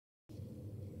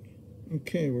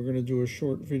Okay, we're going to do a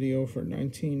short video for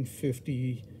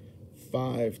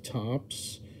 1955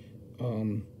 Topps.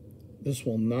 This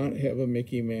will not have a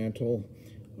Mickey Mantle.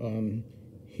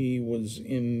 He was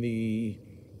in the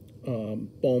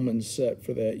Bowman set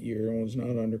for that year and was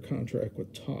not under contract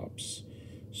with Topps.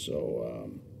 So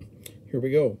here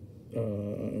we go.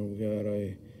 We got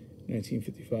a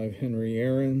 1955 Henry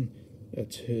Aaron.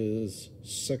 That's his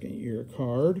second year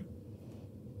card.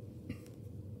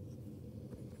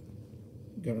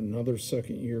 Got another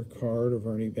second year card of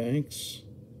Ernie Banks.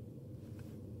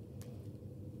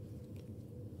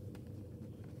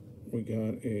 We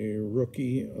got a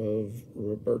rookie of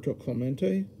Roberto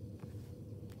Clemente.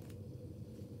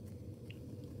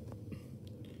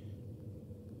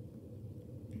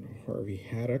 Harvey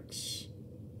Haddix.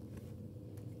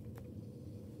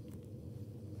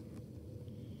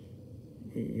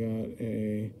 We got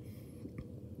a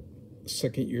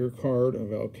second year card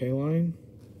of Al Kaline.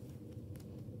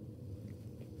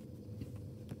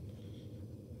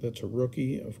 That's a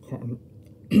rookie of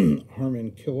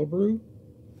Harmon Killebrew.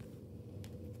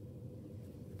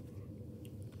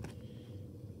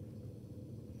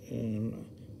 And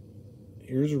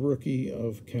here's a rookie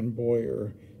of Ken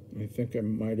Boyer. I think I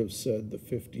might have said the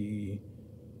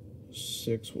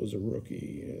 56 was a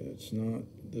rookie. It's not.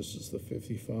 This is the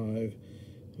 55.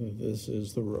 This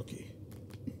is the rookie.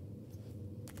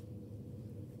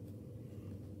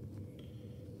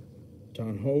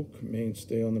 Don Hoke,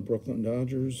 mainstay on the Brooklyn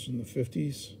Dodgers in the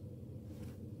 50s.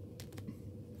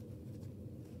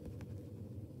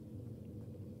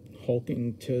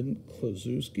 Hulking Ted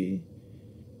Kluszewski,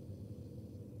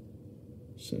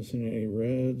 Cincinnati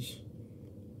Reds.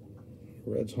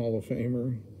 Reds Hall of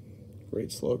Famer,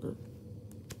 great slugger.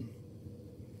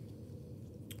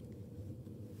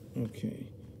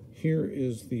 Okay, here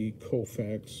is the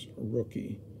Koufax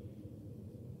rookie,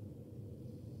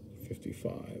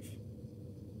 55.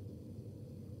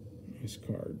 Nice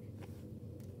card.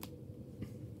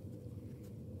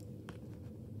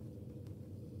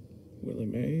 Willie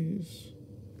Mays.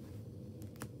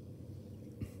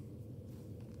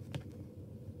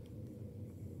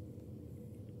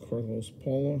 Carlos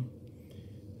Paula.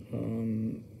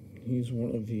 He's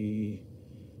one of the,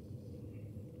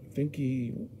 I think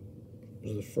he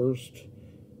was the first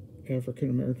African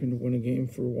American to win a game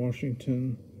for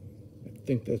Washington. I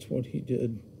think that's what he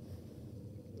did.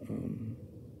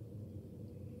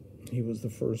 He was the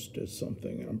first at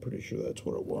something. I'm pretty sure that's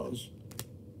what it was.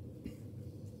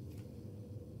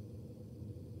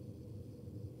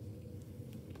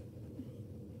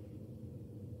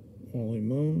 Wally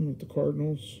Moon with the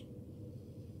Cardinals.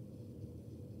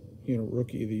 You know,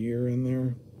 Rookie of the Year in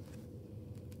there.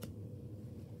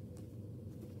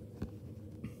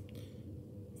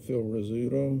 Phil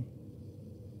Rizzuto,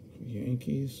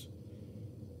 Yankees.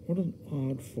 What an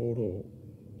odd photo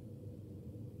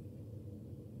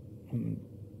on the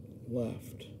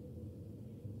left.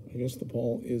 I guess the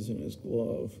ball is in his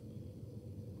glove.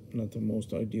 Not the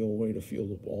most ideal way to field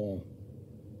a ball.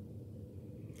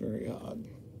 Very odd.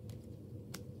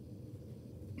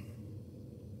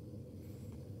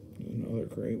 Another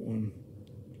great one.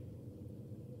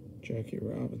 Jackie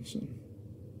Robinson.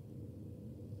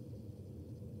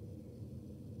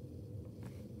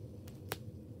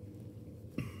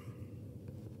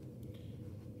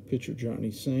 Pitcher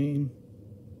Johnny Sane.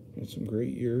 Had some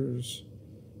great years.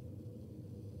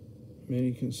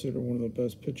 Many consider one of the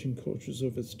best pitching coaches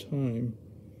of its time.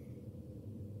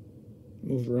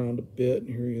 Moved around a bit,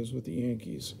 and here he is with the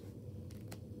Yankees.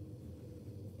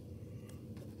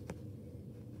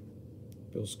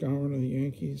 Bill Skowron of the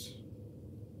Yankees.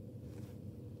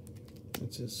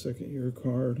 That's his second year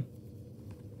card.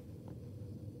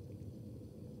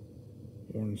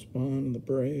 Warren Spahn of the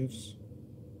Braves.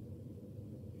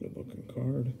 Good looking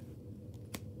card.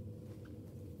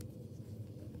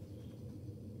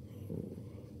 Oh,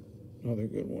 another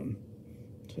good one.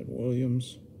 Ted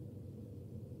Williams.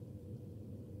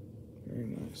 Very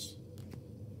nice.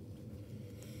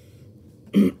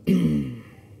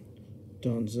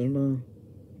 Don Zimmer.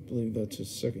 I believe that's his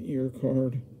second year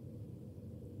card.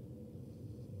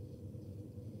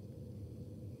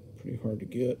 Pretty hard to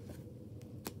get.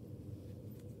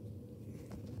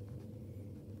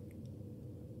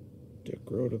 Dick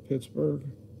Grote of Pittsburgh.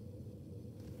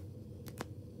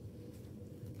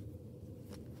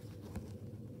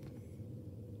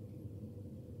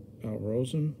 Al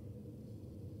Rosen.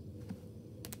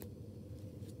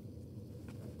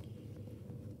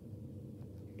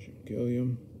 Jim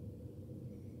Gilliam.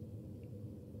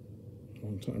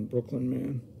 Longtime Brooklyn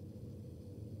man.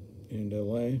 And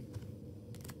LA.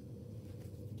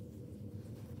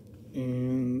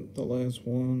 And the last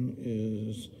one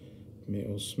is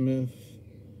Mayo Smith,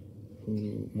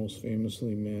 who most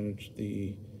famously managed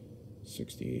the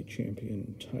 68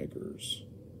 champion Tigers.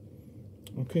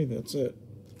 Okay, that's it.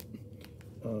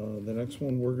 The next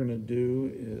one we're going to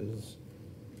do is,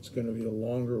 it's going to be a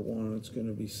longer one. It's going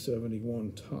to be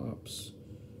 71 Topps,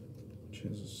 which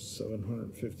has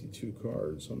 752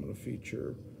 cards. I'm going to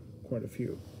feature quite a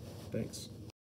few. Thanks.